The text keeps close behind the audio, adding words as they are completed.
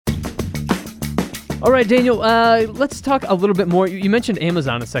All right, Daniel, let's talk a little bit more. You mentioned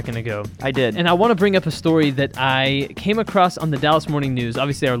Amazon a second ago. I did. And I want to bring up a story that I came across on the Dallas Morning News,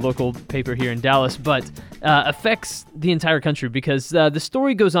 obviously our local paper here in Dallas, but affects the entire country because the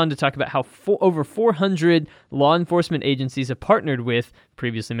story goes on to talk about how over 400 law enforcement agencies have partnered with,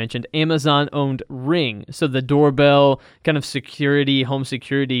 previously mentioned, Amazon-owned Ring. So the doorbell, kind of security, home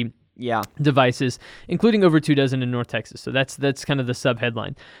security devices, including over 24 in North Texas. So that's kind of the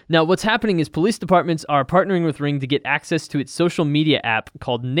sub-headline. Now, what's happening is police departments are partnering with Ring to get access to its social media app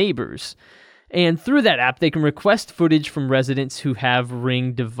called Neighbors. And through that app, they can request footage from residents who have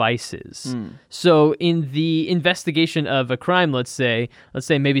Ring devices. So in the investigation of a crime, let's say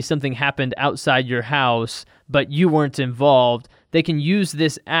maybe something happened outside your house, but you weren't involved, they can use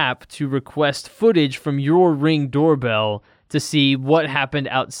this app to request footage from your Ring doorbell to see what happened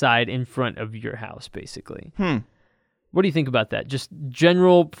outside in front of your house, basically. What do you think about that? Just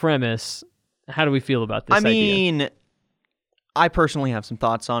general premise. How do we feel about this idea? I personally have some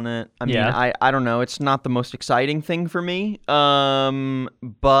thoughts on it. I don't know. It's not the most exciting thing for me,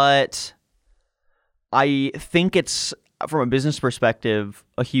 but I think it's, from a business perspective,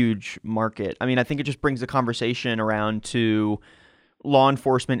 a huge market. I think it just brings the conversation around to law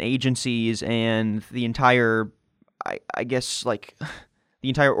enforcement agencies and the entire... I guess, like, the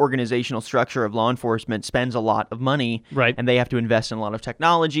entire organizational structure of law enforcement spends a lot of money, right? And they have to invest in a lot of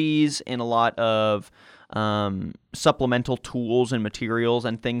technologies, in a lot of supplemental tools and materials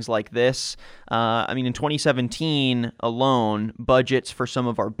and things like this. In 2017 alone, budgets for some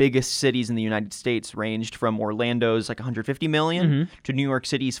of our biggest cities in the United States ranged from Orlando's like $150 million to New York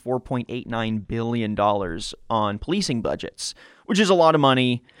City's $4.89 billion on policing budgets, which is a lot of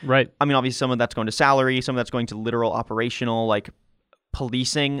money. Right. Obviously some of that's going to salary, some of that's going to literal operational, like,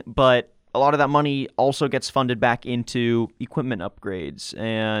 policing, but a lot of that money also gets funded back into equipment upgrades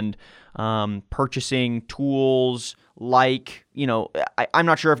and purchasing tools like, I'm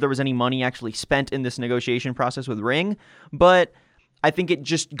not sure if there was any money actually spent in this negotiation process with Ring, but I think it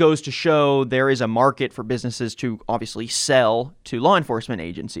just goes to show there is a market for businesses to obviously sell to law enforcement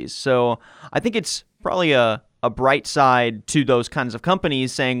agencies. So I think it's probably a bright side to those kinds of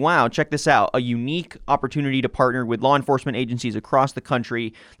companies saying, wow, check this out, a unique opportunity to partner with law enforcement agencies across the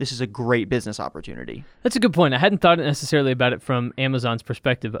country. This is a great business opportunity. That's a good point. I hadn't thought necessarily about it from Amazon's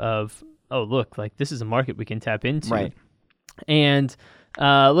perspective of, oh, look, like, this is a market we can tap into. Right. And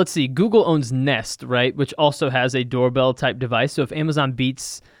let's see, Google owns Nest, right, which also has a doorbell type device. So if Amazon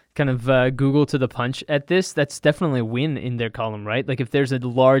beats kind of Google to the punch at this, that's definitely a win in their column, right? Like, if there's a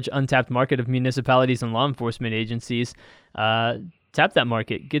large untapped market of municipalities and law enforcement agencies, tap that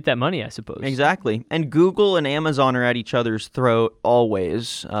market, get that money, I suppose. Exactly. And Google and Amazon are at each other's throat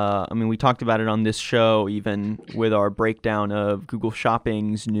always. We talked about it on this show, even with our breakdown of Google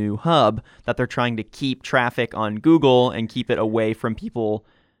Shopping's new hub, that they're trying to keep traffic on Google and keep it away from people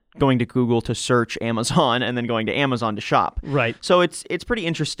going to Google to search Amazon and then going to Amazon to shop. Right. So it's pretty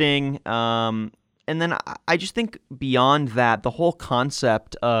interesting. And then I just think beyond that, the whole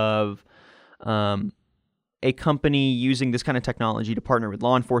concept of a company using this kind of technology to partner with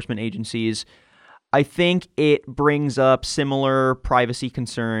law enforcement agencies, I think it brings up similar privacy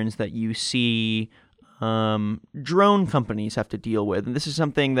concerns that you see drone companies have to deal with. And this is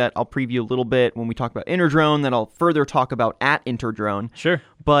something that I'll preview a little bit when we talk about Interdrone, that I'll further talk about at Interdrone. Sure.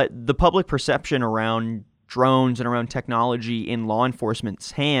 But the public perception around drones and around technology in law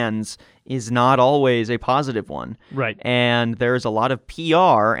enforcement's hands is not always a positive one. Right. And there's a lot of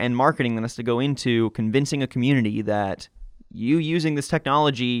PR and marketing that has to go into convincing a community that you using this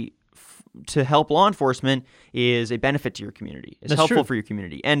technology to help law enforcement is a benefit to your community. It's helpful for your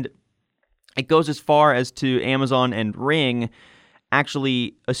community. And it goes as far as to Amazon and Ring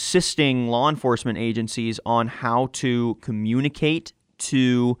actually assisting law enforcement agencies on how to communicate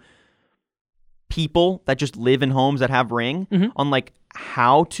to people that just live in homes that have Ring, on like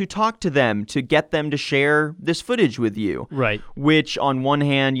how to talk to them to get them to share this footage with you. Right. Which on one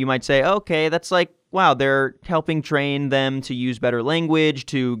hand you might say, okay, that's like, wow, they're helping train them to use better language,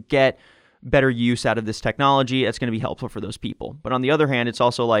 to get better use out of this technology. That's going to be helpful for those people. But on the other hand, it's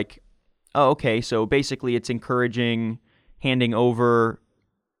also like, oh, okay, so basically it's encouraging handing over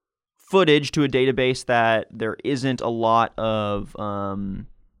footage to a database that there isn't a lot of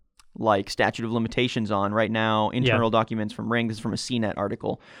like statute of limitations on right now. Internal documents from Ring, this is from a CNET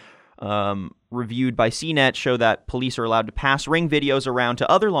article, reviewed by CNET, show that police are allowed to pass Ring videos around to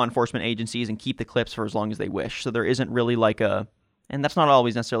other law enforcement agencies and keep the clips for as long as they wish. So there isn't really like a, and that's not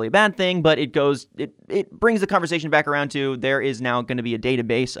always necessarily a bad thing, but it brings the conversation back around to there is now going to be a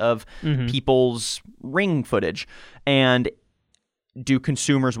database of people's Ring footage. And do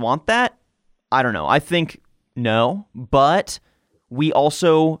consumers want that? I don't know. I think no, but we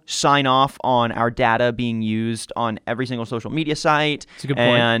also sign off on our data being used on every single social media site. That's a good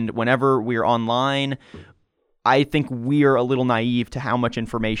point. And whenever we're online, I think we're a little naive to how much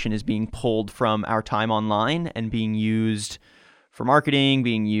information is being pulled from our time online and being used for marketing,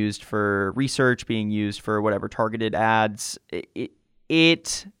 being used for research, being used for whatever targeted ads.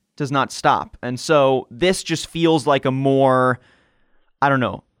 It does not stop. And so this just feels like a more, I don't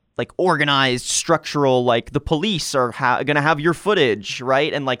know, like organized, structural, like the police are going to have your footage,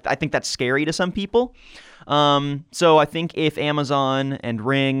 right? And like I think that's scary to some people. So I think if Amazon and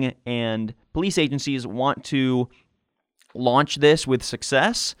Ring and police agencies want to launch this with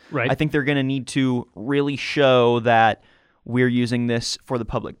success, right, I think they're going to need to really show that we're using this for the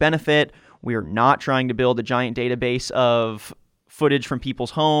public benefit. We're not trying to build a giant database of footage from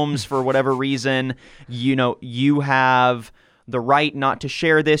people's homes for whatever reason. You know, you have the right not to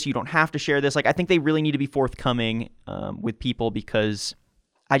share this. You don't have to share this. Like, I think they really need to be forthcoming with people, because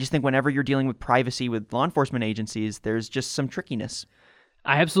I just think whenever you're dealing with privacy with law enforcement agencies, there's just some trickiness.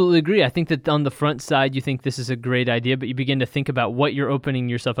 I absolutely agree. I think that on the front side, you think this is a great idea, but you begin to think about what you're opening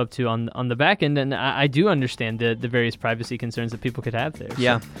yourself up to on the back end, and I do understand the various privacy concerns that people could have there.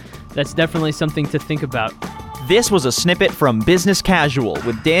 Yeah. So that's definitely something to think about. This was a snippet from Business Casual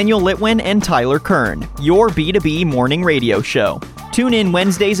with Daniel Litwin and Tyler Kern, your B2B morning radio show. Tune in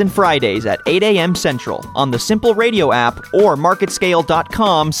Wednesdays and Fridays at 8 a.m. Central on the Simple Radio app or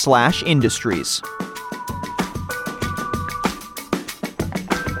marketscale.com/industries.